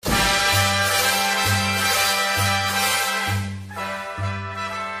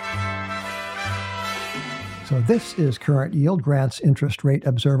So this is Current Yield, Grant's interest rate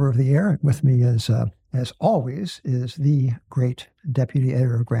observer of the year. With me, as always, is the great deputy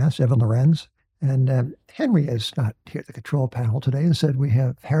editor of Grant's, Evan Lorenz. And Henry is not here at the control panel today. Instead, we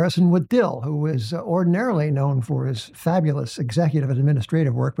have Harrison Woodill, who is ordinarily known for his fabulous executive and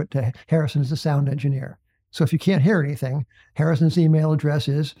administrative work, but Harrison is the sound engineer. So if you can't hear anything, Harrison's email address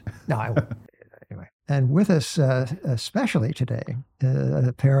is... Anyway. And with us, especially today,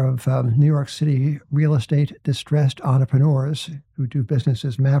 a pair of New York City real estate distressed entrepreneurs who do business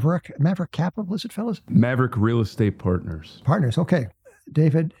as Maverick Capital, is it, fellas? Maverick Real Estate Partners. Partners, okay.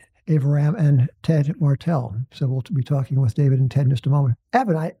 David Aviram and Ted Martell. So we'll be talking with David and Ted in just a moment.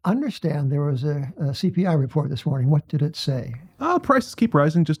 Evan, I understand there was a CPI report this morning. What did it say? Prices keep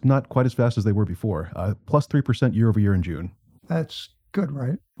rising, just not quite as fast as they were before. Plus 3% year over year in June. That's good,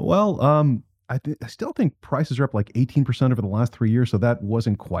 right? Well, I still think prices are up like 18% over the last 3 years, so that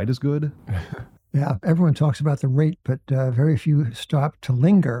wasn't quite as good. Yeah, everyone talks about the rate, but very few stop to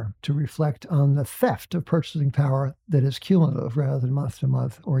linger to reflect on the theft of purchasing power that is cumulative rather than month to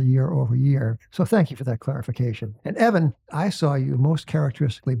month or year over year. So thank you for that clarification. And Evan, I saw you most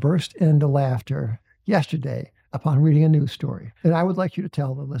characteristically burst into laughter yesterday upon reading a news story. And I would like you to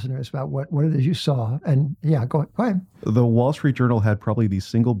tell the listeners about what it is you saw. And yeah, go ahead. The Wall Street Journal had probably the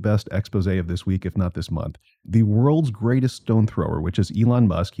single best expose of this week, if not this month. The world's greatest stone thrower, which is Elon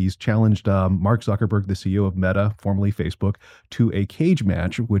Musk. He's challenged Mark Zuckerberg, the CEO of Meta, formerly Facebook, to a cage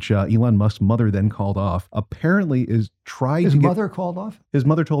match, which Elon Musk's mother then called off. Apparently is trying His to mother called off? His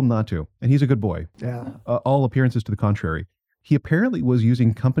mother told him not to, and he's a good boy. Yeah. All appearances to the contrary. He apparently was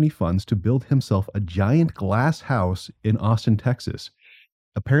using company funds to build himself a giant glass house in Austin, Texas.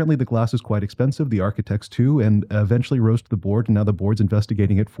 Apparently the glass is quite expensive, the architects too, and eventually rose to the board, and now the board's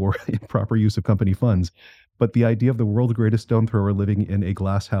investigating it for improper use of company funds. But the idea of the world's greatest stone thrower living in a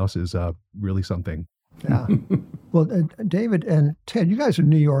glass house is really something. Yeah. Well, David and Ted, you guys are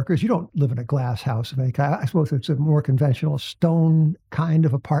New Yorkers. You don't live in a glass house of any kind. I suppose it's a more conventional stone kind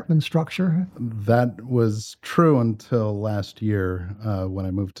of apartment structure. That was true until last year when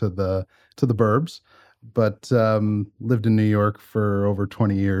I moved to the burbs. But lived in New York for over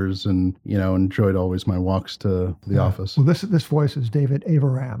 20 years and, enjoyed always my walks to the office. Well, this voice is David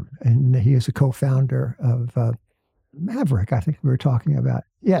Aviram, and he is a co-founder of Maverick, I think we were talking about.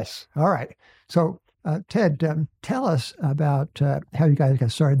 Yes. All right. So, Ted, tell us about how you guys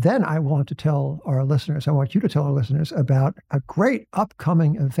got started. Then I want you to tell our listeners about a great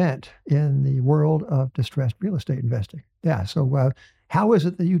upcoming event in the world of distressed real estate investing. Yeah. So how is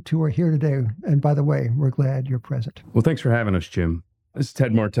it that you two are here today? And by the way, we're glad you're present. Well, thanks for having us, Jim. This is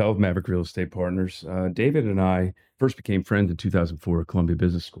Ted Martell of Maverick Real Estate Partners. David and I first became friends in 2004 at Columbia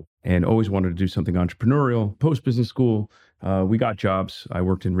Business School and always wanted to do something entrepreneurial. Post-business school, we got jobs. I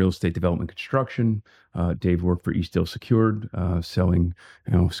worked in real estate development construction. Dave worked for Eastdale Secured, selling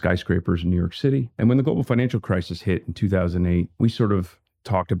skyscrapers in New York City. And when the global financial crisis hit in 2008, we sort of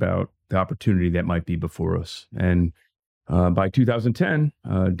talked about the opportunity that might be before us. And by 2010,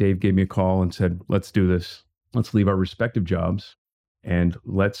 Dave gave me a call and said, let's do this. Let's leave our respective jobs and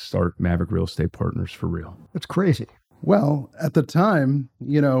let's start Maverick Real Estate Partners for real. That's crazy. Well, at the time,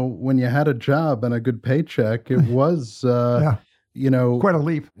 when you had a job and a good paycheck, it was, quite a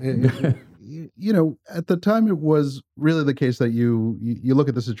leap. At the time, it was really the case that you look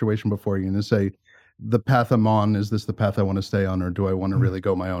at the situation before you and you say, the path I'm on, is this the path I want to stay on, or do I want to really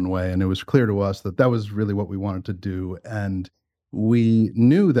go my own way? And it was clear to us that was really what we wanted to do. And we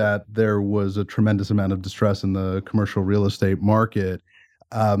knew that there was a tremendous amount of distress in the commercial real estate market.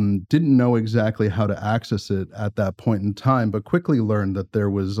 Didn't know exactly how to access it at that point in time, but quickly learned that there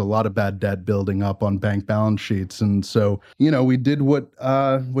was a lot of bad debt building up on bank balance sheets. And so, we did what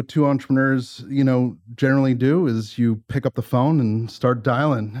two entrepreneurs, generally do, is you pick up the phone and start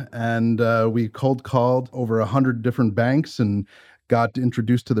dialing. And we cold called over 100 different banks and got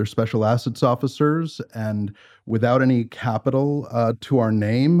introduced to their special assets officers, and without any capital to our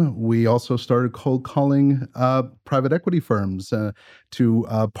name, we also started cold calling private equity firms to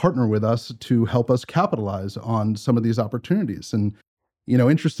partner with us to help us capitalize on some of these opportunities. And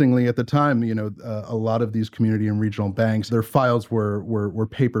interestingly, at the time, a lot of these community and regional banks, their files were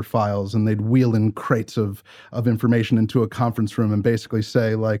paper files, and they'd wheel in crates of information into a conference room and basically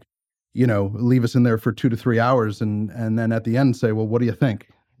say, like, leave us in there for 2 to 3 hours and then at the end say, well, what do you think?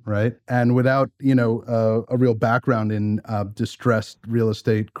 Right. And without, a real background in distressed real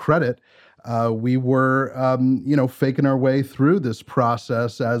estate credit, we were, faking our way through this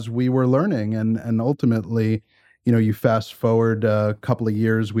process as we were learning. And ultimately, You fast forward a couple of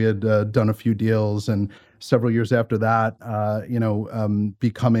years, we had done a few deals, and several years after that,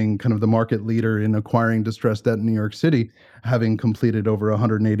 becoming kind of the market leader in acquiring distressed debt in New York City, having completed over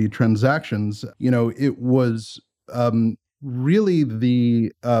 180 transactions. It was really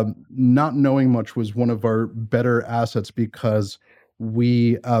the not knowing much was one of our better assets because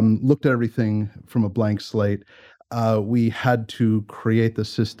we looked at everything from a blank slate. We had to create the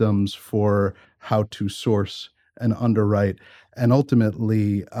systems for how to source and underwrite, and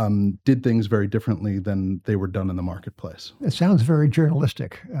ultimately did things very differently than they were done in the marketplace. It sounds very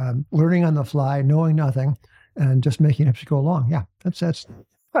journalistic, learning on the fly, knowing nothing, and just making it up as you go along. Yeah, that's.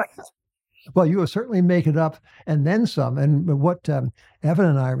 Well, you will certainly make it up and then some. And what Evan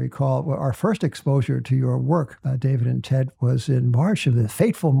and I recall, our first exposure to your work, David and Ted, was in the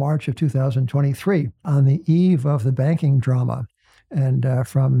fateful March of 2023, on the eve of the banking drama. And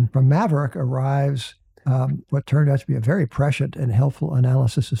from Maverick arrives what turned out to be a very prescient and helpful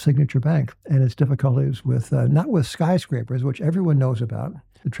analysis of Signature Bank and its difficulties with, not with skyscrapers, which everyone knows about,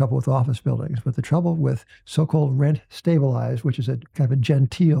 the trouble with office buildings, but the trouble with so-called rent stabilized, which is a kind of a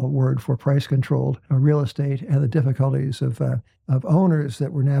genteel word for price-controlled real estate, and the difficulties of owners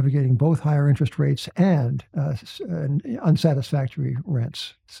that were navigating both higher interest rates and unsatisfactory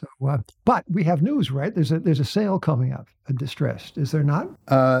rents. So, but we have news, right? There's a sale coming up, a distressed. Is there not?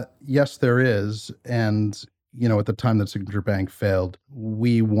 Yes, there is, and at the time that Signature Bank failed,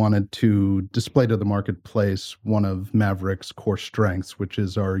 we wanted to display to the marketplace one of Maverick's core strengths, which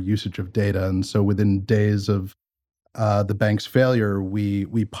is our usage of data. And so within days of the bank's failure,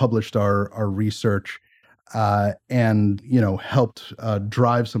 we published our research and helped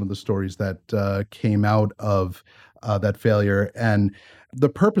drive some of the stories that came out of that failure. And the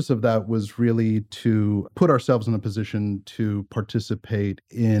purpose of that was really to put ourselves in a position to participate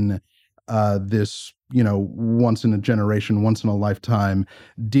in this once in a generation, once in a lifetime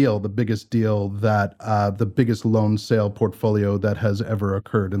deal, the biggest deal that the biggest loan sale portfolio that has ever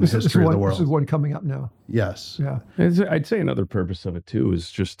occurred in the history of the world. This is one coming up now. Yes. Yeah. I'd say another purpose of it too is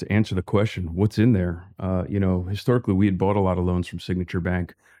just to answer the question, what's in there? Historically, we had bought a lot of loans from Signature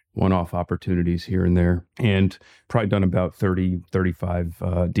Bank, one-off opportunities here and there, and probably done about 30,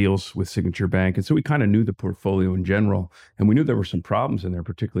 35 deals with Signature Bank. And so we kind of knew the portfolio in general, and we knew there were some problems in there,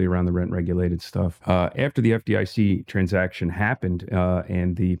 particularly around the rent-regulated stuff. After the FDIC transaction happened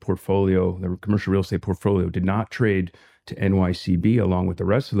and the commercial real estate portfolio did not trade to NYCB along with the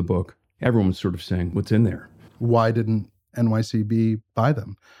rest of the book, everyone was sort of saying, what's in there? Why didn't NYCB buy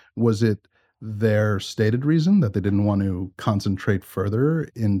them? Was it their stated reason that they didn't want to concentrate further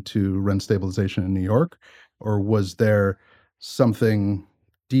into rent stabilization in New York? Or was there something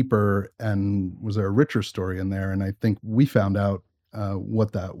deeper, and was there a richer story in there? And I think we found out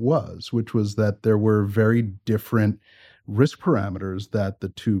what that was, which was that there were very different risk parameters that the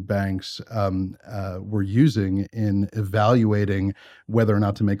two banks were using in evaluating whether or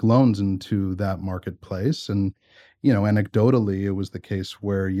not to make loans into that marketplace. And anecdotally, it was the case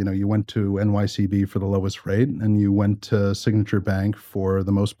where, you went to NYCB for the lowest rate and you went to Signature Bank for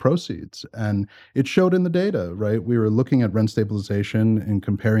the most proceeds. And it showed in the data, right? We were looking at rent stabilization and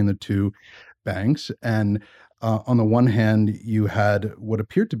comparing the two banks. And on the one hand, you had what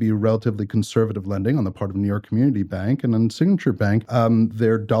appeared to be relatively conservative lending on the part of New York Community Bank. And on Signature Bank,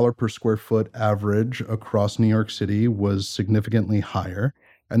 their dollar per square foot average across New York City was significantly higher.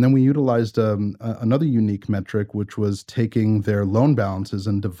 And then we utilized another unique metric, which was taking their loan balances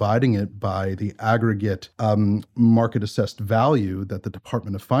and dividing it by the aggregate market assessed value that the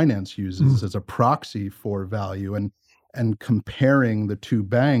Department of Finance uses as a proxy for value, and comparing the two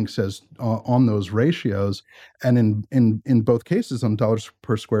banks as on those ratios. And in both cases, on dollars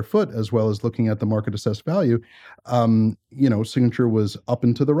per square foot, as well as looking at the market assessed value, Signature was up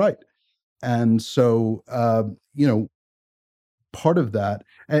and to the right. And so, part of that,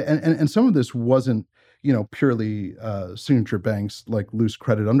 and some of this wasn't, purely Signature Bank's like loose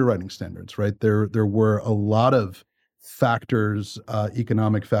credit underwriting standards, right? There were a lot of factors,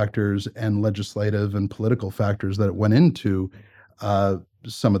 economic factors and legislative and political factors that went into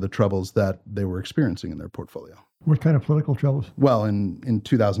some of the troubles that they were experiencing in their portfolio. What kind of political troubles? Well, in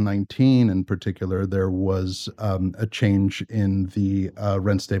 2019 in particular, there was a change in the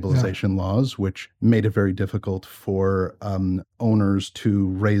rent stabilization laws, which made it very difficult for owners to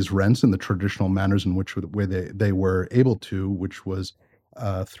raise rents in the traditional manners in which they were able to, which was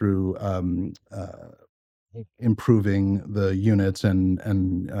through improving the units and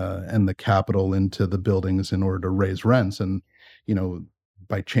the capital into the buildings in order to raise rents. And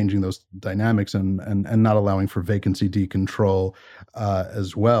by changing those dynamics and not allowing for vacancy decontrol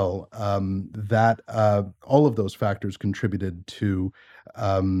as well. All of those factors contributed to,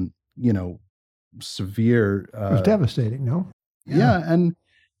 severe. It was devastating, no? Yeah, and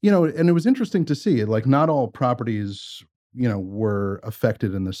it was interesting to see. Like, not all properties, were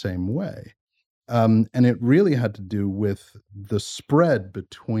affected in the same way. And it really had to do with the spread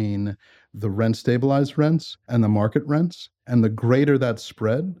between the rent stabilized rents and the market rents. And the greater that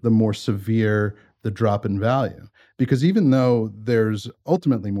spread, the more severe the drop in value. Because even though there's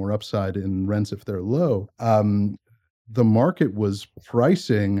ultimately more upside in rents if they're low, the market was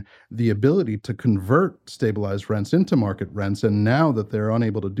pricing the ability to convert stabilized rents into market rents. And now that they're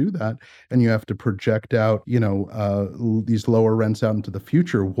unable to do that, and you have to project out, these lower rents out into the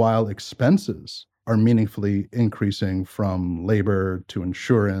future while expenses are meaningfully increasing from labor to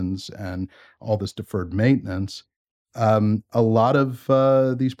insurance and all this deferred maintenance, a lot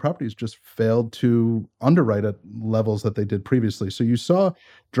of these properties just failed to underwrite at levels that they did previously. So you saw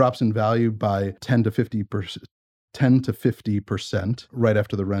drops in value by 10 to 50% right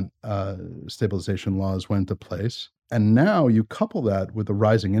after the rent stabilization laws went into place. And now you couple that with a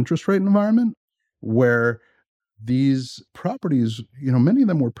rising interest rate environment where these properties, many of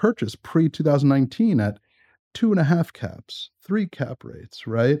them were purchased pre-2019 at 2.5 caps, 3 cap rates,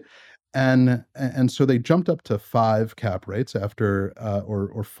 right? And so they jumped up to 5 cap rates after,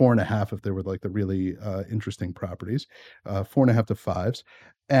 or 4.5 if they were like the really interesting properties, 4.5 to 5s.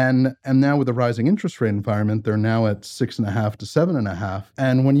 And now with the rising interest rate environment, they're now at 6.5 to 7.5.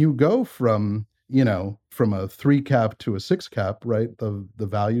 And when you go from a 3 cap to a 6 cap, right, the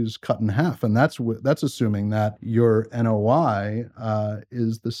value's cut in half. And that's assuming that your NOI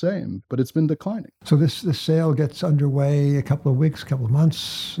is the same, but it's been declining. So this sale gets underway a couple of weeks, couple of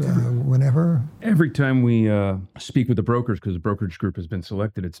months, whenever? Every time we speak with the brokers, because the brokerage group has been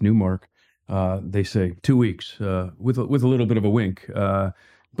selected, it's Newmark, they say 2 weeks with a little bit of a wink.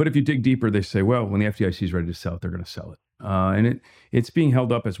 But if you dig deeper, they say, well, when the FDIC is ready to sell it, they're going to sell it. And it's being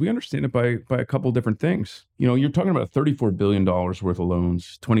held up, as we understand it, by a couple of different things. You're talking about $34 billion worth of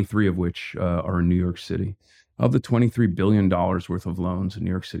loans, 23 of which are in New York City. Of the $23 billion worth of loans in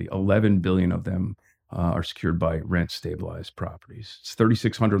New York City, 11 billion of them are secured by rent stabilized properties. It's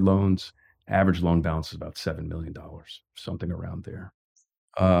 3,600 loans. Average loan balance is about $7 million, something around there.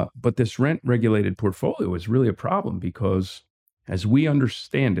 But this rent regulated portfolio is really a problem because, as we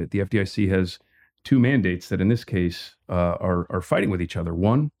understand it, the FDIC has 2 mandates that in this case are fighting with each other.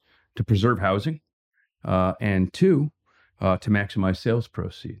 1, to preserve housing, and 2, to maximize sales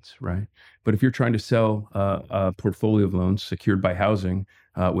proceeds, right? But if you're trying to sell a portfolio of loans secured by housing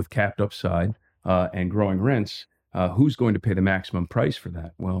with capped upside and growing rents, who's going to pay the maximum price for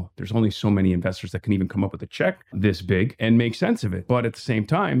that? Well, there's only so many investors that can even come up with a check this big and make sense of it. But at the same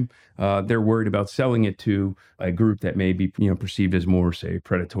time, they're worried about selling it to a group that may be, perceived as more, say,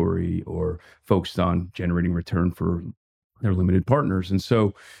 predatory or focused on generating return for their limited partners. And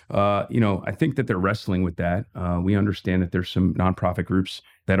so, I think that they're wrestling with that. We understand that there's some nonprofit groups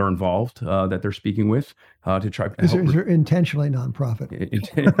that are involved that they're speaking with to try to help. Is there intentionally nonprofit?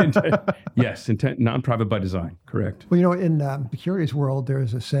 Yes, nonprofit by design, correct. Well, in the Securities world,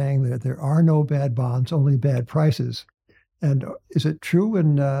 there's a saying that there are no bad bonds, only bad prices. And is it true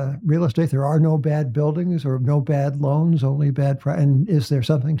in real estate there are no bad buildings or no bad loans, only bad price? And is there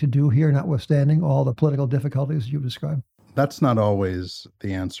something to do here, notwithstanding all the political difficulties you've described? That's not always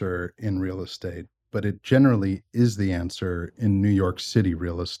the answer in real estate, but it generally is the answer in New York City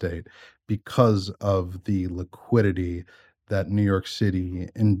real estate because of the liquidity that New York City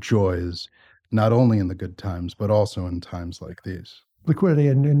enjoys, not only in the good times, but also in times like these. Liquidity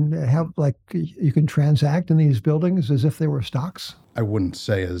and how, like, you can transact in these buildings as if they were stocks? I wouldn't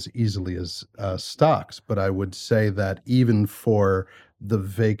say as easily as stocks, but I would say that even for the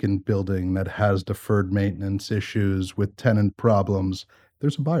vacant building that has deferred maintenance issues with tenant problems,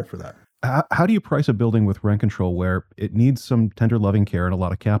 there's a buyer for that. How do you price a building with rent control where it needs some tender loving care and a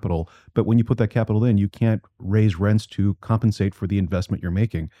lot of capital, but when you put that capital in, you can't raise rents to compensate for the investment you're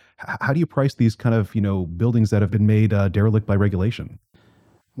making? How do you price these kind of, buildings that have been made derelict by regulation?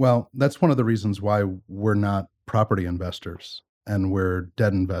 Well, that's one of the reasons why we're not property investors and we're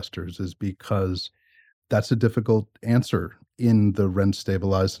debt investors, is because that's a difficult answer in the rent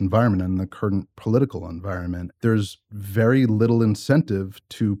stabilized environment and the current political environment. There's very little incentive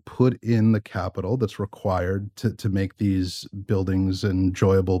to put in the capital that's required to make these buildings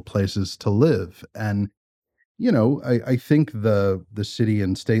enjoyable places to live. And, I think the city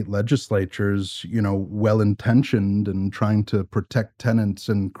and state legislatures, well-intentioned and trying to protect tenants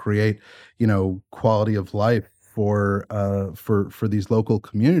and create, quality of life for these local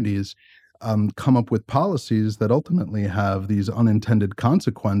communities come up with policies that ultimately have these unintended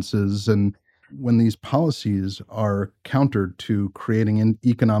consequences. And when these policies are countered to creating an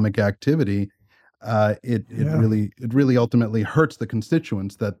economic activity, it really ultimately hurts the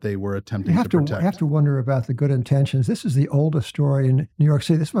constituents that they were attempting to protect. You have to wonder about the good intentions. This is the oldest story in New York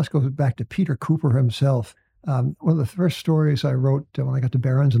City. This must go back to Peter Cooper himself. One of the first stories I wrote when I got to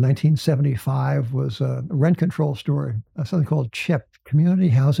Barron's in 1975 was a rent control story, something called CHIP, Community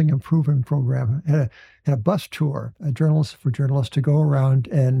Housing Improvement Program, and a bus tour, for journalists to go around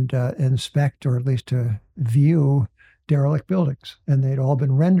and inspect, or at least to view, derelict buildings. And they'd all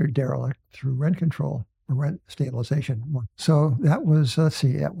been rendered derelict through rent control or rent stabilization. So that was,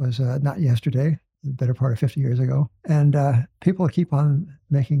 not yesterday, the better part of 50 years ago. And people keep on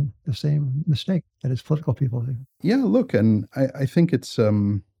making the same mistake that it's political people do. Yeah, look, and I think it's a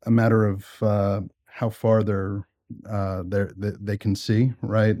matter of how far they can see,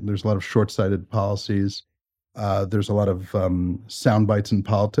 right? There's a lot of short-sighted policies. There's a lot of sound bites in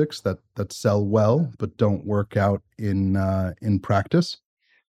politics that sell well but don't work out in practice.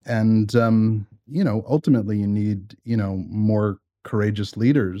 And ultimately, you need more courageous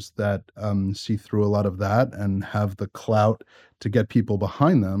leaders that see through a lot of that and have the clout to get people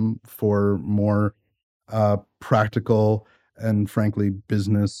behind them for more practical and frankly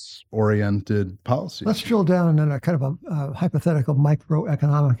business-oriented policies. Let's drill down in a kind of a hypothetical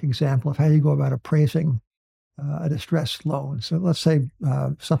microeconomic example of how you go about appraising a distressed loan. So let's say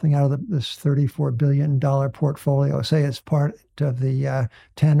something out of this $34 billion portfolio, say it's part of the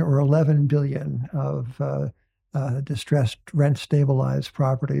 10 or 11 billion of distressed rent stabilized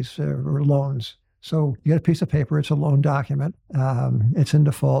properties or loans. So you get a piece of paper, it's a loan document, it's in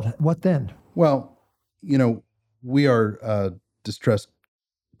default. What then? Well, we are distressed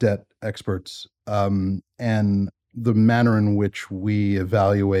debt experts, and the manner in which we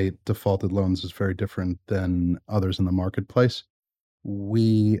evaluate defaulted loans is very different than others in the marketplace.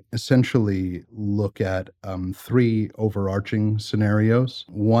 We essentially look at three overarching scenarios.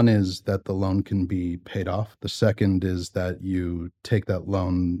 One is that the loan can be paid off. The second is that you take that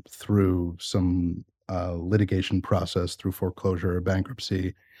loan through some litigation process, through foreclosure or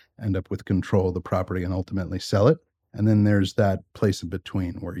bankruptcy, end up with control of the property and ultimately sell it. And then there's that place in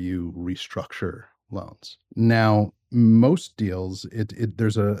between where you restructure loans. Now, most deals,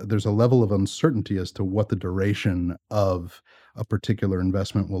 there's a level of uncertainty as to what the duration of a particular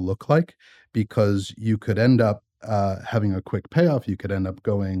investment will look like, because you could end up having a quick payoff. You could end up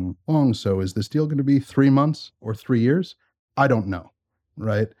going long. So is this deal going to be 3 months or 3 years? I don't know,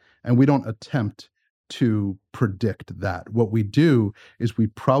 right? And we don't attempt to predict that. What we do is we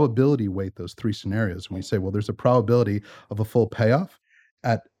probability weight those three scenarios. And we say, well, there's a probability of a full payoff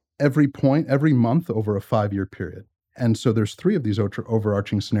at every point, every month over a 5-year period. And so there's three of these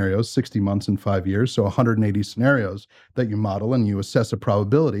overarching scenarios, 60 months and 5 years, so 180 scenarios that you model, and you assess a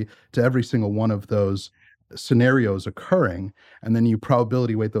probability to every single one of those scenarios occurring. And then you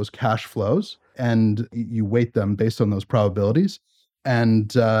probability weight those cash flows, and you weight them based on those probabilities. And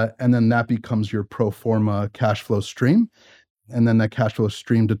then that becomes your pro forma cash flow stream. And then that cash flow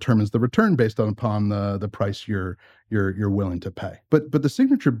stream determines the return based upon the price you're willing to pay. But the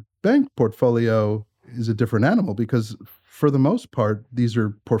Signature Bank portfolio is a different animal, because for the most part, these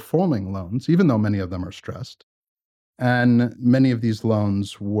are performing loans, even though many of them are stressed. And many of these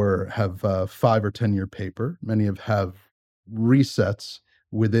loans have 5 or 10 year paper. Many have resets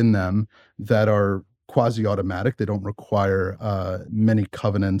within them that are quasi-automatic. They don't require many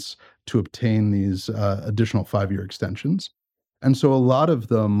covenants to obtain these additional 5-year extensions. And so a lot of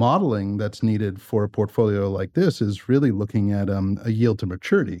the modeling that's needed for a portfolio like this is really looking at a yield to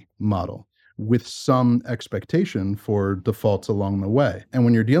maturity model with some expectation for defaults along the way. And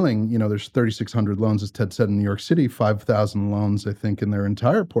when you're dealing, there's 3,600 loans, as Ted said, in New York City, 5,000 loans, I think, in their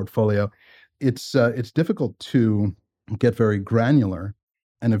entire portfolio. It's difficult to get very granular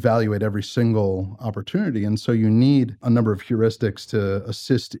and evaluate every single opportunity. And so you need a number of heuristics to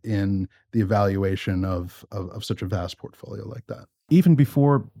assist in the evaluation of such a vast portfolio like that. Even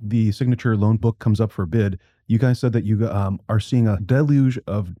before the Signature loan book comes up for bid, you guys said that you are seeing a deluge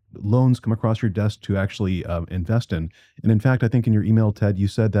of loans come across your desk to actually invest in. And in fact, I think in your email, Ted, you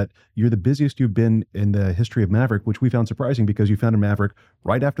said that you're the busiest you've been in the history of Maverick, which we found surprising because you founded Maverick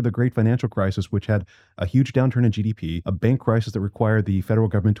right after the great financial crisis, which had a huge downturn in GDP, a bank crisis that required the federal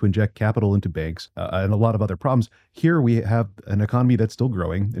government to inject capital into banks, and a lot of other problems. Here we have an economy that's still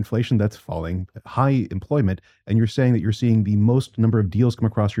growing, inflation that's falling, high employment, and you're saying that you're seeing the most number of deals come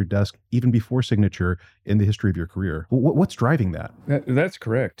across your desk even before signature in the history of your career. What's driving that? That's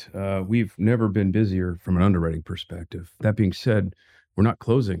correct. We've never been busier from an underwriting perspective. That being said, we're not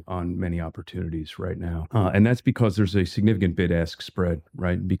closing on many opportunities right now. And that's because there's a significant bid-ask spread,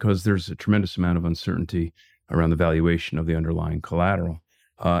 right? Because there's a tremendous amount of uncertainty around the valuation of the underlying collateral.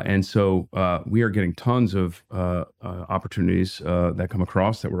 And so we are getting tons of opportunities that come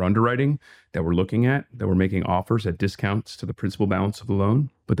across that we're underwriting, that we're looking at, that we're making offers at discounts to the principal balance of the loan.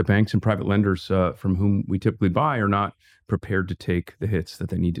 But the banks and private lenders from whom we typically buy are not prepared to take the hits that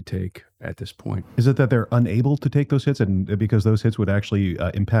they need to take at this point. Is it that they're unable to take those hits, and because those hits would actually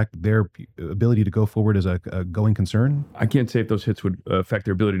impact their ability to go forward as a going concern? I can't say if those hits would affect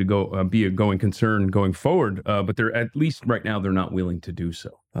their ability to go be a going concern going forward, but they're at least right now they're not willing to do so.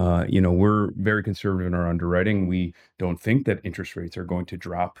 We're very conservative in our underwriting. We don't think that interest rates are going to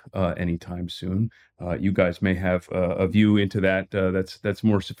drop anytime soon. You guys may have a view into that that's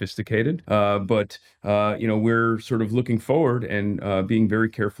more sophisticated, but we're sort of looking forward and being very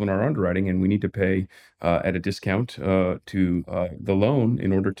careful in our underwriting, and we need to pay at a discount to the loan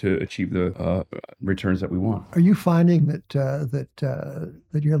in order to achieve the returns that we want. Are you finding that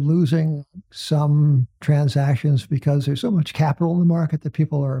you're losing some transactions because there's so much capital in the market that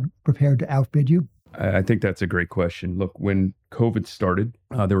people are prepared to outbid you? I think that's a great question. Look, when COVID started,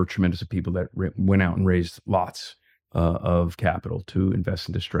 there were tremendous people that went out and raised lots of capital to invest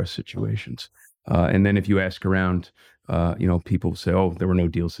in distressed situations. And then if you ask around, people say, oh, there were no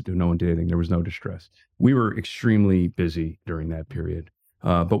deals to do. No one did anything. There was no distress. We were extremely busy during that period.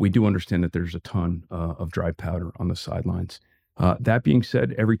 But we do understand that there's a ton of dry powder on the sidelines. That being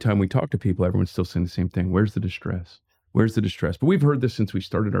said, every time we talk to people, everyone's still saying the same thing. Where's the distress? Where's the distress? But we've heard this since we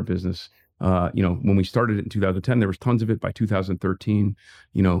started our business. When we started it in 2010, there was tons of it. By 2013,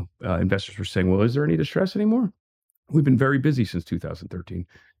 investors were saying, well, is there any distress anymore? We've been very busy since 2013.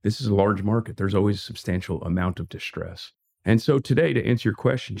 This is a large market. There's always a substantial amount of distress. And so today, to answer your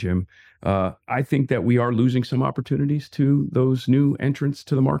question, Jim, I think that we are losing some opportunities to those new entrants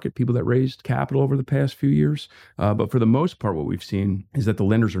to the market, people that raised capital over the past few years. But for the most part, what we've seen is that the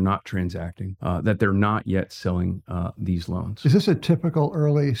lenders are not transacting, that they're not yet selling these loans. Is this a typical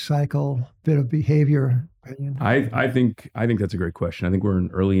early cycle bit of behavior? I think that's a great question. I think we're in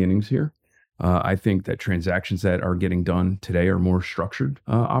early innings here. I think that transactions that are getting done today are more structured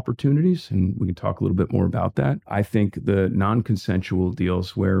opportunities, and we can talk a little bit more about that. I think the non-consensual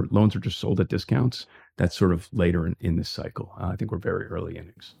deals where loans are just sold at discounts, that's sort of later in this cycle. I think we're very early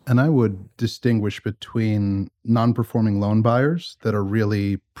innings. And I would distinguish between non-performing loan buyers that are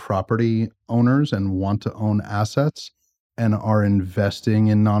really property owners and want to own assets and are investing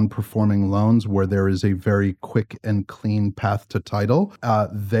in non-performing loans where there is a very quick and clean path to title.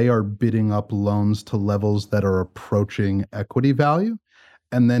 They are bidding up loans to levels that are approaching equity value.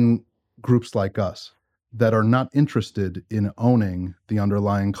 And then groups like us that are not interested in owning the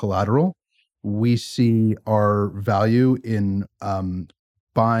underlying collateral, we see our value in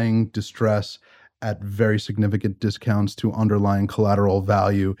buying distress at very significant discounts to underlying collateral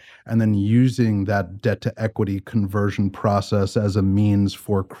value, and then using that debt to equity conversion process as a means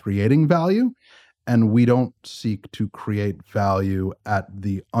for creating value. And we don't seek to create value at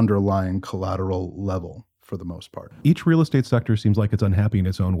the underlying collateral level for the most part. Each real estate sector seems like it's unhappy in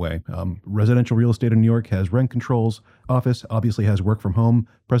its own way. Residential real estate in New York has rent controls. Office obviously has work from home.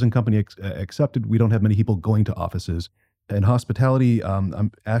 Present company accepted. We don't have many people going to offices. And hospitality,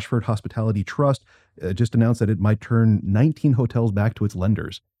 Ashford Hospitality Trust just announced that it might turn 19 hotels back to its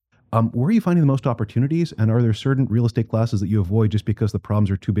lenders. Where are you finding the most opportunities? And are there certain real estate classes that you avoid just because the problems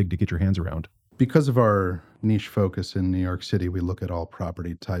are too big to get your hands around? Because of our niche focus in New York City, we look at all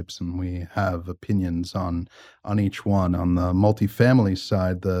property types and we have opinions on each one. On the multifamily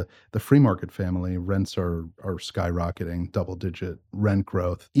side, the free market family rents are skyrocketing, double-digit rent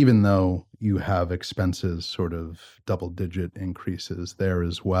growth, even though you have expenses, sort of double-digit increases there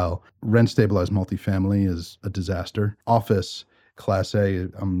as well. Rent-stabilized multifamily is a disaster. Office, Class A,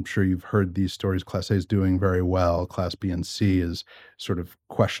 I'm sure you've heard these stories. Class A is doing very well. Class B and C is sort of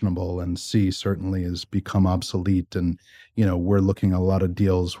questionable, and C certainly has become obsolete. And, we're looking at a lot of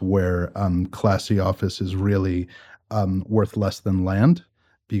deals where Class C office is really worth less than land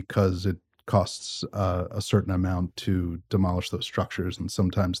because it costs a certain amount to demolish those structures. And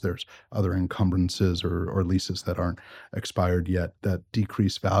sometimes there's other encumbrances or leases that aren't expired yet that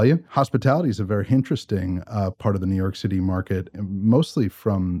decrease value. Hospitality is a very interesting part of the New York City market, mostly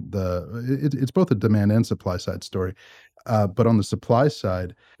from it's both a demand and supply side story. But on the supply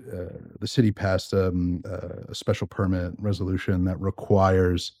side, the city passed a special permit resolution that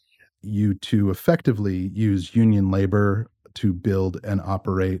requires you to effectively use union labor to build and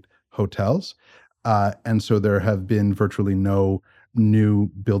operate hotels. And so there have been virtually no new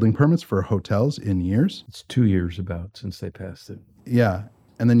building permits for hotels in years. It's 2 years about since they passed it. Yeah.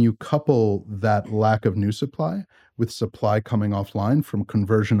 And then you couple that lack of new supply with supply coming offline from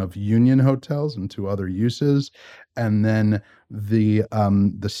conversion of union hotels into other uses. And then the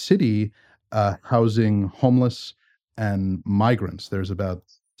city housing homeless and migrants. There's about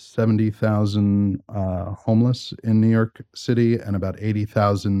 70,000 homeless in New York City and about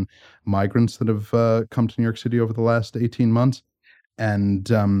 80,000 migrants that have come to New York City over the last 18 months. And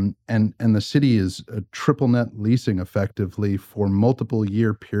the city is a triple net leasing effectively for multiple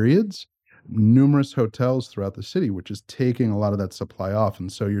year periods, numerous hotels throughout the city, which is taking a lot of that supply off.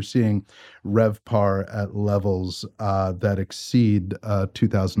 And so you're seeing RevPAR at levels that exceed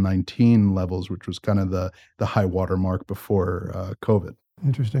 2019 levels, which was kind of the high water mark before COVID.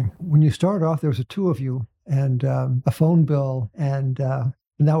 Interesting. When you started off, there was the two of you and a phone bill, and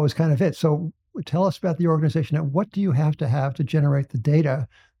that was kind of it. So tell us about the organization and what do you have to generate the data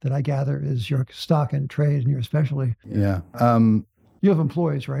that I gather is your stock and trade and your specialty? Yeah. You have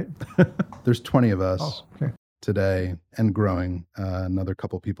employees, right? There's 20 of us. Oh, okay. Today and growing, another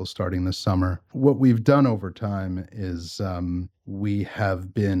couple people starting this summer. What we've done over time is we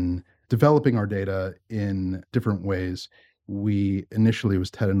have been developing our data in different ways. We initially, it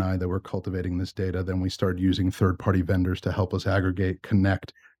was Ted and I that were cultivating this data. Then we started using third-party vendors to help us aggregate,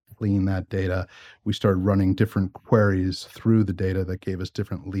 connect, clean that data. We started running different queries through the data that gave us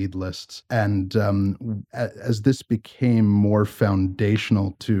different lead lists. And as this became more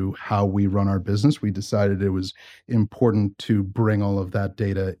foundational to how we run our business, we decided it was important to bring all of that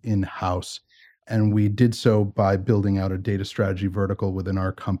data in-house. And we did so by building out a data strategy vertical within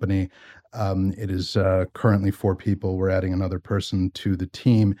our company. It is currently 4 people. We're adding another person to the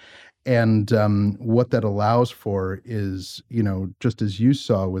team. And what that allows for is, just as you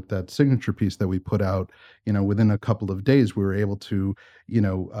saw with that signature piece that we put out, within a couple of days, we were able to,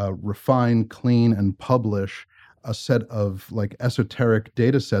 refine, clean, and publish a set of like esoteric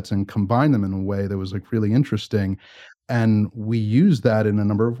data sets and combine them in a way that was like really interesting. And we use that in a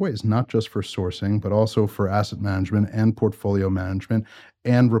number of ways, not just for sourcing, but also for asset management and portfolio management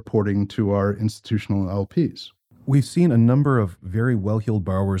and reporting to our institutional LPs. We've seen a number of very well-heeled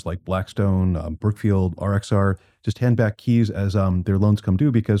borrowers like Blackstone, Brookfield, RXR, just hand back keys as their loans come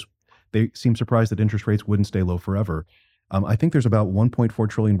due because they seem surprised that interest rates wouldn't stay low forever. I think there's about $1.4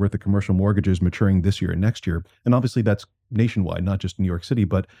 trillion worth of commercial mortgages maturing this year and next year. And obviously that's nationwide, not just New York City.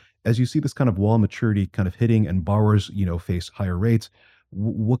 But as you see this kind of wall of maturity kind of hitting and borrowers, face higher rates,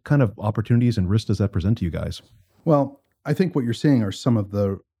 what kind of opportunities and risks does that present to you guys? Well, I think what you're seeing are some of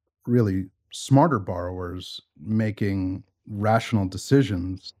the really smarter borrowers making rational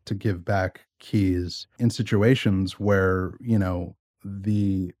decisions to give back keys in situations where,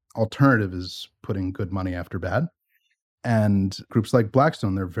 the alternative is putting good money after bad. And groups like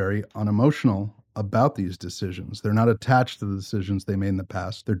Blackstone, they're very unemotional about these decisions. They're not attached to the decisions they made in the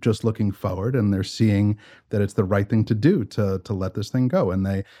past. They're just looking forward and they're seeing that it's the right thing to do to let this thing go. And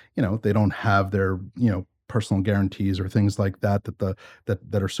they don't have their, personal guarantees or things like that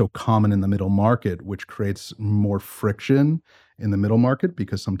that are so common in the middle market, which creates more friction in the middle market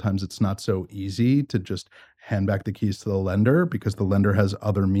because sometimes it's not so easy to just hand back the keys to the lender because the lender has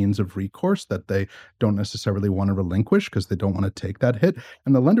other means of recourse that they don't necessarily want to relinquish because they don't want to take that hit.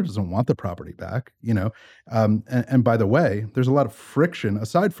 And the lender doesn't want the property back, And by the way, there's a lot of friction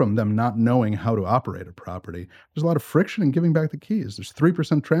aside from them not knowing how to operate a property. There's a lot of friction in giving back the keys. There's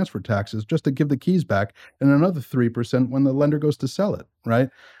 3% transfer taxes just to give the keys back and another 3% when the lender goes to sell it, right?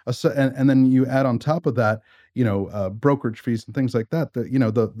 And then you add on top of that, brokerage fees and things like that,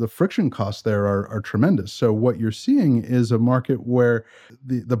 the friction costs there are tremendous. So what you're seeing is a market where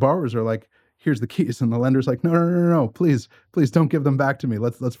the borrowers are like, here's the keys. And the lender's like, no, please don't give them back to me.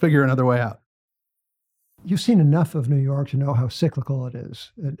 Let's figure another way out. You've seen enough of New York to know how cyclical it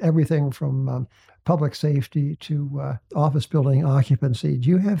is. Everything from public safety to office building occupancy. Do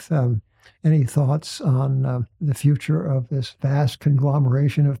you have any thoughts on the future of this vast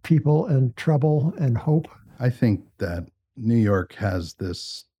conglomeration of people and trouble and hope? I think that New York has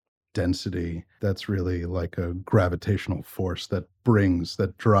this density that's really like a gravitational force that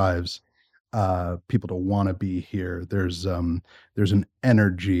drives people to want to be here. There's an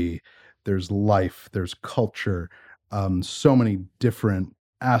energy, there's life, there's culture, so many different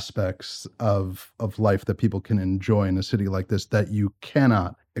aspects of life that people can enjoy in a city like this that you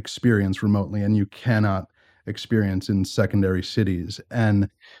cannot experience remotely and you cannot experience in secondary cities. And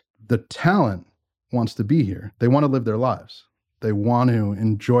the talent wants to be here. They want to live their lives. They want to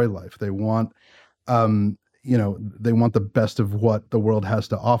enjoy life. They want, they want the best of what the world has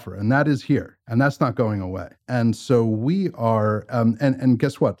to offer. And that is here. And that's not going away. And so we are, and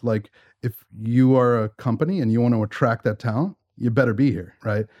guess what? Like, if you are a company and you want to attract that talent, you better be here,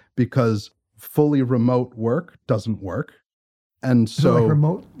 right? Because fully remote work doesn't work. And so like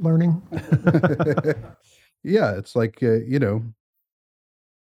remote learning. Yeah, it's like,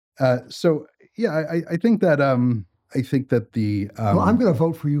 so yeah, I think that the well, I'm going to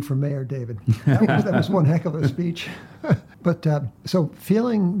vote for you for mayor, David. That was one heck of a speech. But so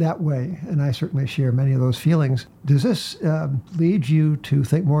feeling that way, and I certainly share many of those feelings, does this lead you to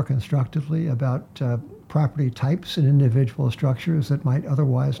think more constructively about property types and individual structures that might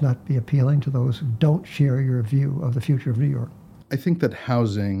otherwise not be appealing to those who don't share your view of the future of New York? I think that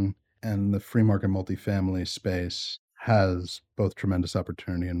housing and the free market multifamily space has both tremendous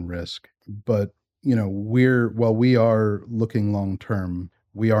opportunity and risk. But, while we are looking long term,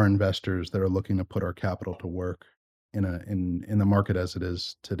 we are investors that are looking to put our capital to work in the market as it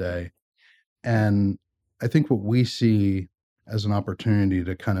is today. And I think what we see as an opportunity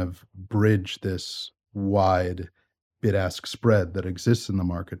to kind of bridge this wide bid-ask spread that exists in the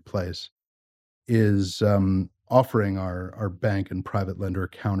marketplace is offering our bank and private lender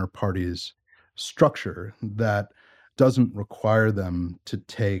counterparties structure that doesn't require them to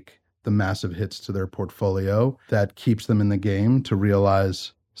take the massive hits to their portfolio, that keeps them in the game to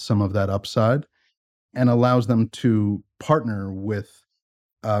realize some of that upside, and allows them to partner with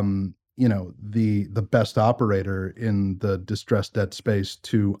the best operator in the distressed debt space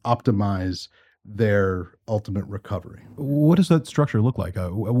to optimize their ultimate recovery. What does that structure look like?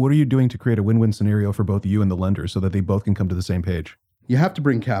 What are you doing to create a win-win scenario for both you and the lender so that they both can come to the same page? You have to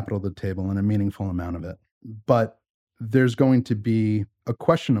bring capital to the table and a meaningful amount of it, but there's going to be a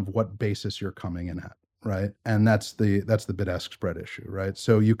question of what basis you're coming in at, right? And that's the bid-ask spread issue, right?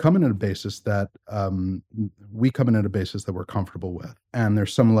 So you come in at a basis that we come in at a basis that we're comfortable with, and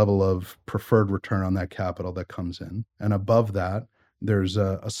there's some level of preferred return on that capital that comes in, and above that, there's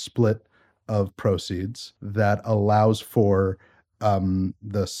a split of proceeds that allows for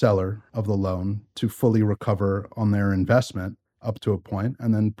the seller of the loan to fully recover on their investment up to a point,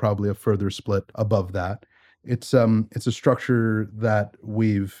 and then probably a further split above that. It's a structure that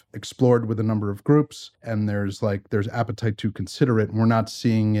we've explored with a number of groups, and there's appetite to consider it. And we're not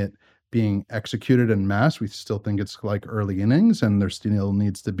seeing it being executed en masse. We still think it's like early innings, and there still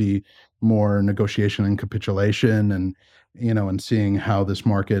needs to be more negotiation and capitulation, and seeing how this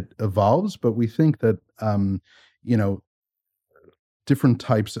market evolves. But we think that different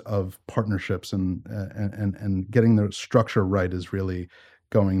types of partnerships and getting the structure right is really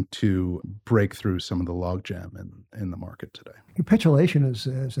going to break through some of the logjam in the market today. Capitulation is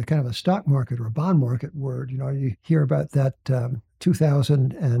a kind of a stock market or a bond market word. You hear about that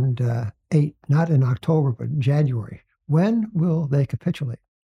 2008, not in October, but in January. When will they capitulate?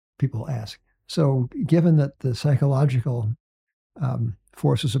 People ask. So given that the psychological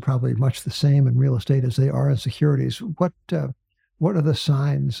forces are probably much the same in real estate as they are in securities, what are the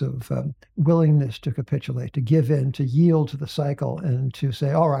signs of willingness to capitulate, to give in, to yield to the cycle, and to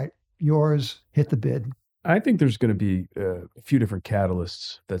say, all right, yours, hit the bid? I think there's going to be a few different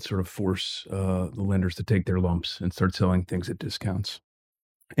catalysts that sort of force the lenders to take their lumps and start selling things at discounts.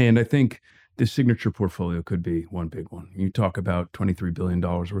 And I think the signature portfolio could be one big one. You talk about $23 billion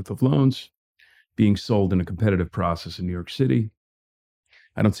worth of loans being sold in a competitive process in New York City.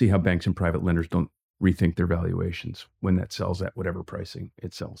 I don't see how banks and private lenders don't rethink their valuations when that sells at whatever pricing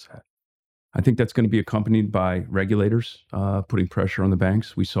it sells at. I think that's going to be accompanied by regulators putting pressure on the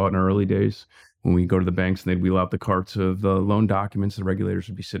banks. We saw it in our early days when we go to the banks and they'd wheel out the carts of loan documents. The regulators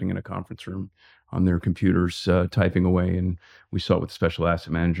would be sitting in a conference room on their computers typing away. And we saw it with special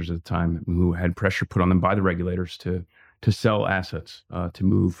asset managers at the time who had pressure put on them by the regulators to sell assets, to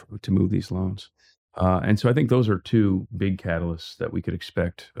move these loans. And so I think those are two big catalysts that we could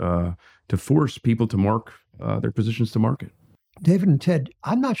expect to force people to mark their positions to market. David and Ted,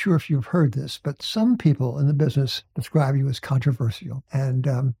 I'm not sure if you've heard this, but some people in the business describe you as controversial. And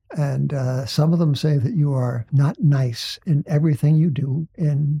some of them say that you are not nice in everything you do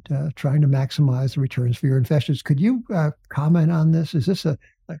in trying to maximize the returns for your investors. Could you comment on this? Is this a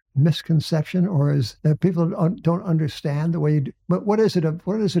a misconception, or is that people don't understand the way you do? But what is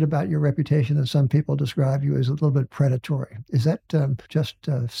it about your reputation that some people describe you as a little bit predatory? Is that just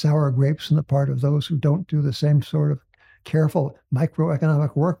sour grapes on the part of those who don't do the same sort of careful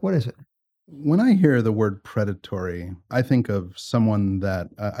microeconomic work? What is it? When I hear the word predatory, I think of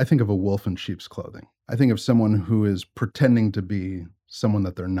I think of a wolf in sheep's clothing. I think of someone who is pretending to be someone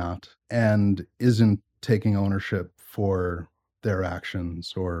that they're not and isn't taking ownership for their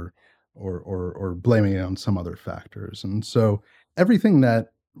actions or blaming it on some other factors. And so everything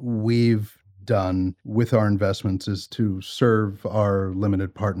that we've done with our investments is to serve our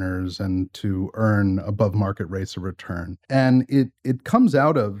limited partners and to earn above market rates of return. And it comes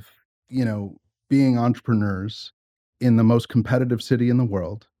out of, being entrepreneurs in the most competitive city in the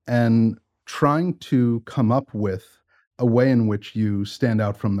world and trying to come up with a way in which you stand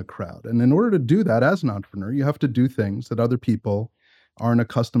out from the crowd. And in order to do that as an entrepreneur, you have to do things that other people aren't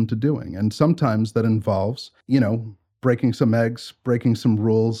accustomed to doing. And sometimes that involves, breaking some eggs, breaking some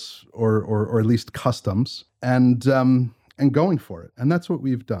rules, or at least customs, and going for it. And that's what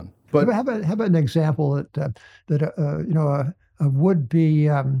we've done. But how about an example that a would-be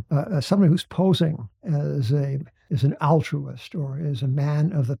somebody who's posing as an altruist or as a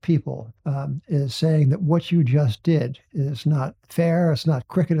man of the people is saying that what you just did is not fair, it's not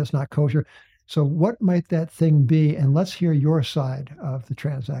cricket, it's not kosher. So what might that thing be? And let's hear your side of the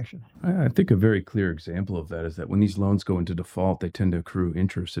transaction. I think a very clear example of that is that when these loans go into default, they tend to accrue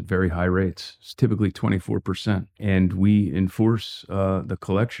interest at very high rates. It's typically 24%. And we enforce the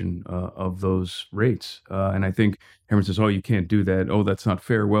collection of those rates. And I think everyone says, oh, you can't do that. Oh, that's not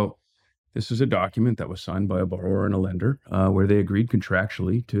fair. Well, this is a document that was signed by a borrower and a lender where they agreed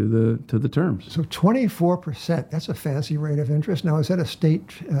contractually to the terms. So 24%, that's a fancy rate of interest. Now, is that a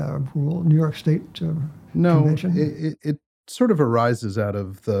state rule, New York State convention? No, it sort of arises out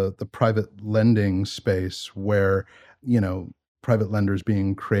of the private lending space where, private lenders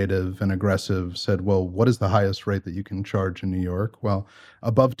being creative and aggressive said, well, what is the highest rate that you can charge in New York? Well,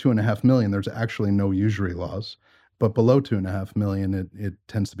 above $2.5 million, there's actually no usury laws. But below $2.5 million, it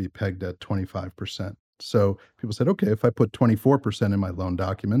tends to be pegged at 25%. So people said, okay, if I put 24% in my loan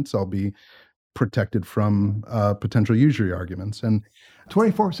documents, I'll be protected from potential usury arguments. And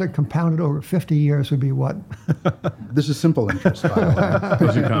 24% compounded over 50 years would be what? This is simple interest, by the way.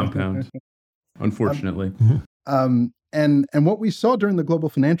 Those are compound, unfortunately. And what we saw during the global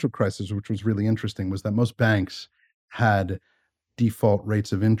financial crisis, which was really interesting, was that most banks had default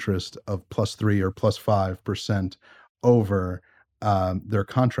rates of interest of +3 or +5% over their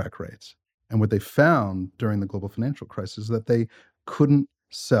contract rates. And what they found during the global financial crisis is that they couldn't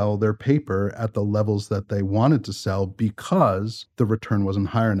sell their paper at the levels that they wanted to sell because the return wasn't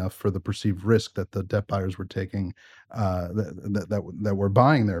high enough for the perceived risk that the debt buyers were taking, that were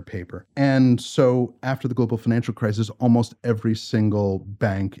buying their paper. And so after the global financial crisis, almost every single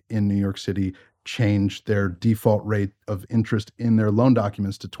bank in New York City changed their default rate of interest in their loan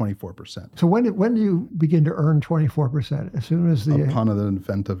documents to 24%. So when do you begin to earn 24%? As soon as upon an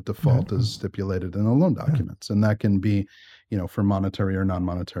event of default is stipulated in the loan documents. And that can be, for monetary or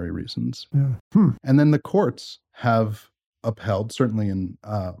non-monetary reasons. And then the courts have upheld, certainly in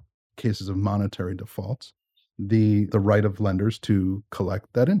cases of monetary defaults, the right of lenders to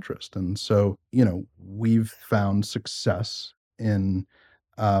collect that interest. And so, we've found success in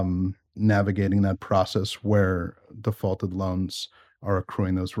navigating that process where defaulted loans are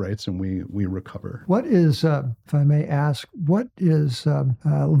accruing those rates and we recover. What is, if I may ask, what is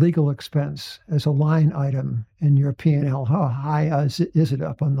legal expense as a line item in your P&L? How high is it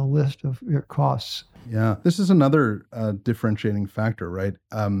up on the list of your costs? Yeah, this is another differentiating factor, right?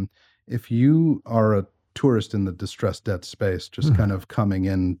 If you are a tourist in the distressed debt space, just kind of coming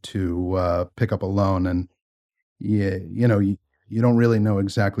in to pick up a loan and you don't really know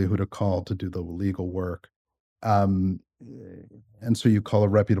exactly who to call to do the legal work. And so you call a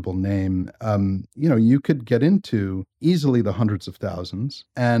reputable name. You could get into easily the hundreds of thousands.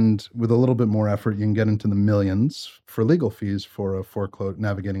 And with a little bit more effort, you can get into the millions for legal fees for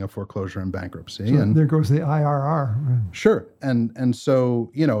navigating a foreclosure and bankruptcy. So and there goes the IRR. Sure. And so,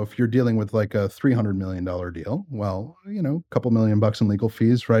 if you're dealing with like a $300 million deal, well, a couple $1 million in legal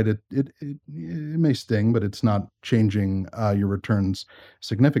fees, right? It may sting, but it's not changing your returns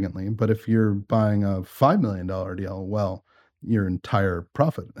significantly. But if you're buying a $5 million deal, well, your entire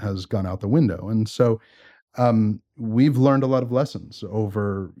profit has gone out the window. And so we've learned a lot of lessons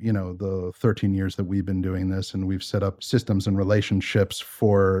over, the 13 years that we've been doing this, and we've set up systems and relationships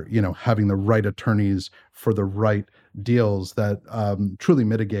for, having the right attorneys for the right deals that truly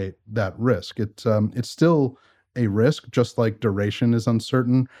mitigate that risk. It's still a risk, just like duration is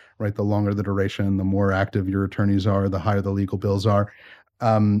uncertain, right? The longer the duration, the more active your attorneys are, the higher the legal bills are.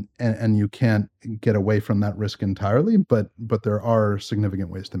 And you can't get away from that risk entirely, but there are significant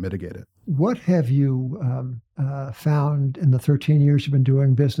ways to mitigate it. What have you found in the 13 years you've been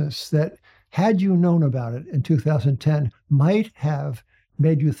doing business that, had you known about it in 2010, might have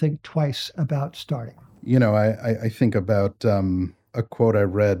made you think twice about starting? I think about a quote I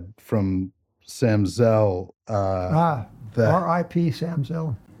read from Sam Zell. R.I.P. Sam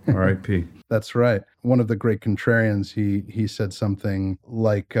Zell. R.I.P. That's right. One of the great contrarians, he said something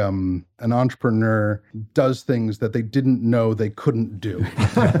like, an entrepreneur does things that they didn't know they couldn't do.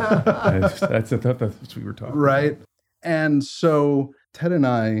 That's what we were talking right. About. And so Ted and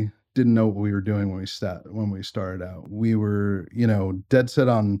I didn't know what we were doing when we started out. We were, dead set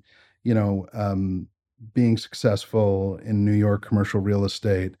on, being successful in New York commercial real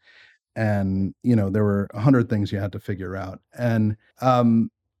estate. And, there were 100 things you had to figure out. And,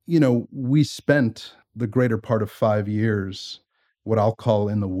 we spent the greater part of 5 years, what I'll call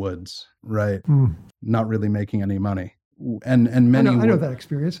in the woods, right? Not really making any money. And many I know that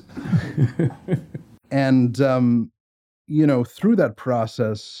experience. And, through that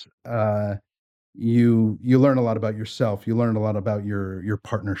process, you learn a lot about yourself. You learn a lot about your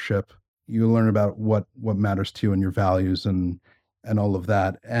partnership. You learn about what matters to you and your values and all of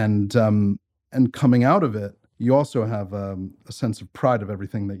that. And coming out of it, you also have a sense of pride of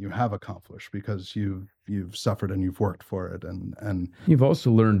everything that you have accomplished because you've suffered and you've worked for it. And you've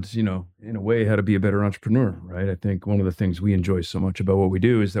also learned, in a way, how to be a better entrepreneur, right? I think one of the things we enjoy so much about what we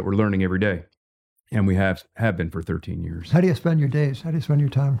do is that we're learning every day. And we have been for 13 years. How do you spend your days? How do you spend your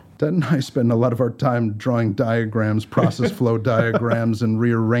time? Ted and I spend a lot of our time drawing diagrams, process flow diagrams, and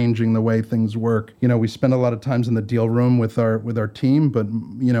rearranging the way things work. We spend a lot of times in the deal room with our team, but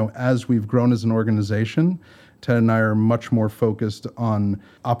as we've grown as an organization, Ted and I are much more focused on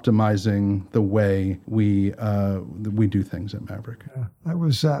optimizing the way we do things at Maverick. I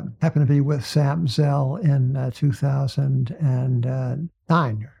was happened to be with Sam Zell in 2009,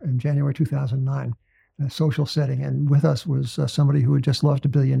 in January 2009, in a social setting, and with us was somebody who had just lost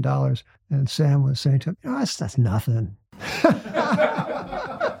 $1 billion, and Sam was saying to him, that's nothing.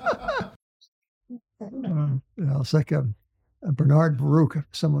 It's like Bernard Baruch,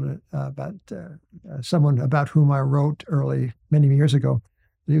 someone about whom I wrote many years ago.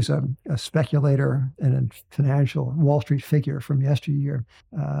 He was a speculator and a financial Wall Street figure from yesteryear.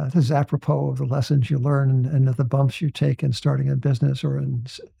 This is apropos of the lessons you learn and of the bumps you take in starting a business or in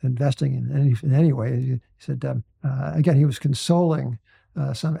investing in any way. He said, again, he was consoling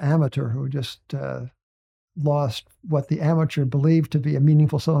some amateur who just lost what the amateur believed to be a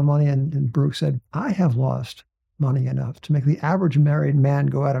meaningful sum of money. And Baruch said, I have lost money enough to make the average married man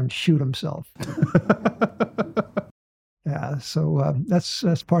go out and shoot himself. Yeah, so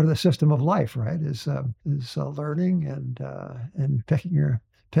that's part of the system of life, right? Is learning and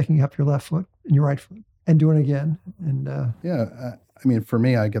picking up your left foot and your right foot and doing it again. And for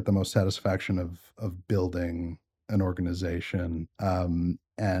me, I get the most satisfaction of building an organization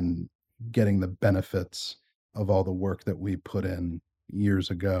and getting the benefits of all the work that we put in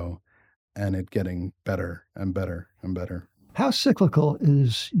years ago, and it getting better and better and better. How cyclical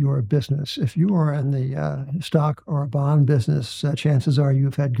is your business? If you are in the stock or bond business, chances are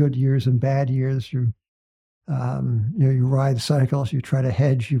you've had good years and bad years. You ride cycles. You try to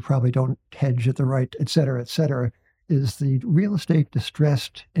hedge. You probably don't hedge at the right, et cetera, et cetera. Is the real estate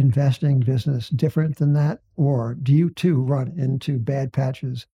distressed investing business different than that, or do you too run into bad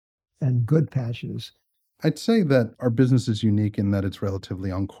patches and good patches? I'd say that our business is unique in that it's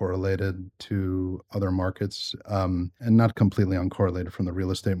relatively uncorrelated to other markets, and not completely uncorrelated from the real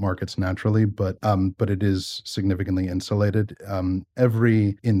estate markets naturally, but it is significantly insulated.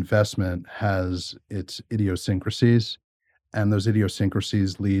 Every investment has its idiosyncrasies, and those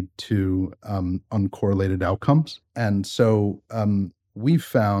idiosyncrasies lead to uncorrelated outcomes. And so we've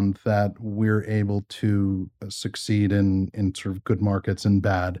found that we're able to succeed in sort of good markets and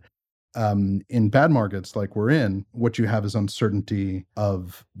bad. In bad markets like we're in, what you have is uncertainty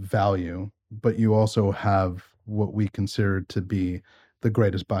of value, but you also have what we consider to be the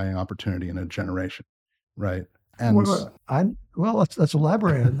greatest buying opportunity in a generation, right? And let's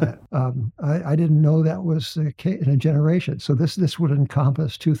elaborate on that. I didn't know that was the case in a generation. So this would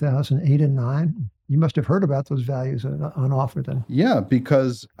encompass 2008 and 9. You must have heard about those values on offer then. Yeah,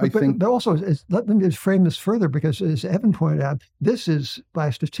 because but also, let me just frame this further, because as Evan pointed out, this is, by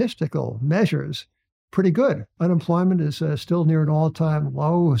statistical measures, pretty good. Unemployment is still near an all-time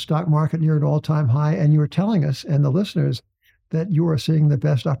low, stock market near an all-time high, and you were telling us and the listeners that you are seeing the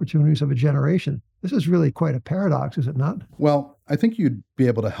best opportunities of a generation. This is really quite a paradox, is it not? Well, I think you'd be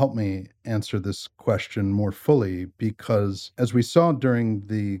able to help me answer this question more fully because as we saw during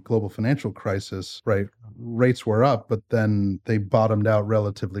the global financial crisis, right, rates were up, but then they bottomed out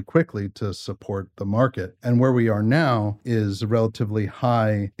relatively quickly to support the market. And where we are now is a relatively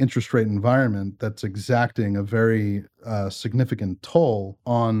high interest rate environment that's exacting a very significant toll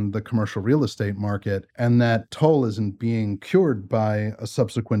on the commercial real estate market. And that toll isn't being cured by a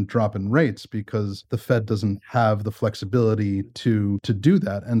subsequent drop in rates because the Fed doesn't have the flexibility to do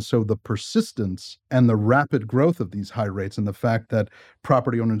that. And so the persistence and the rapid growth of these high rates and the fact that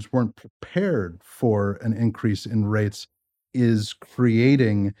property owners weren't prepared for an increase in rates is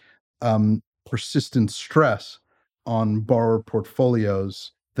creating persistent stress on borrower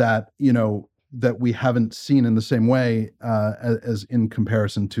portfolios that, that we haven't seen in the same way as in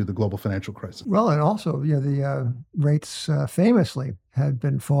comparison to the global financial crisis. Well, and also, the rates famously had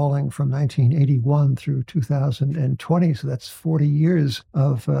been falling from 1981 through 2020. So that's 40 years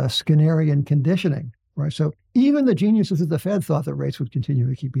of Skinnerian conditioning, right? So even the geniuses of the Fed thought that rates would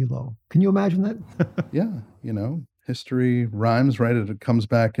continue to be low. Can you imagine that? Yeah, history rhymes, right? It comes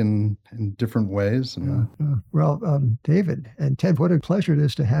back in different ways. Well, David and Ted, what a pleasure it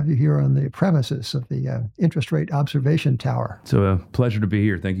is to have you here on the premises of the Interest Rate Observation Tower. It's a pleasure to be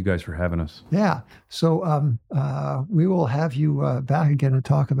here. Thank you guys for having us. Yeah. So we will have you back again to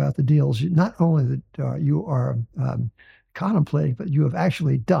talk about the deals, not only that you are contemplating, but you have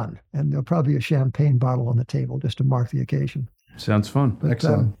actually done. And there'll probably be a champagne bottle on the table just to mark the occasion. Sounds fun. But,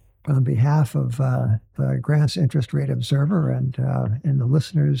 excellent. On behalf of Grant's Interest Rate Observer and the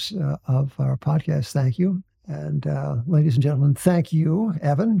listeners of our podcast, thank you. And ladies and gentlemen, thank you,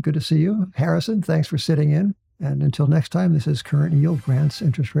 Evan. Good to see you. Harrison, thanks for sitting in. And until next time, this is Current Yield, Grant's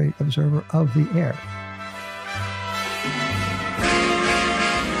Interest Rate Observer of the Air.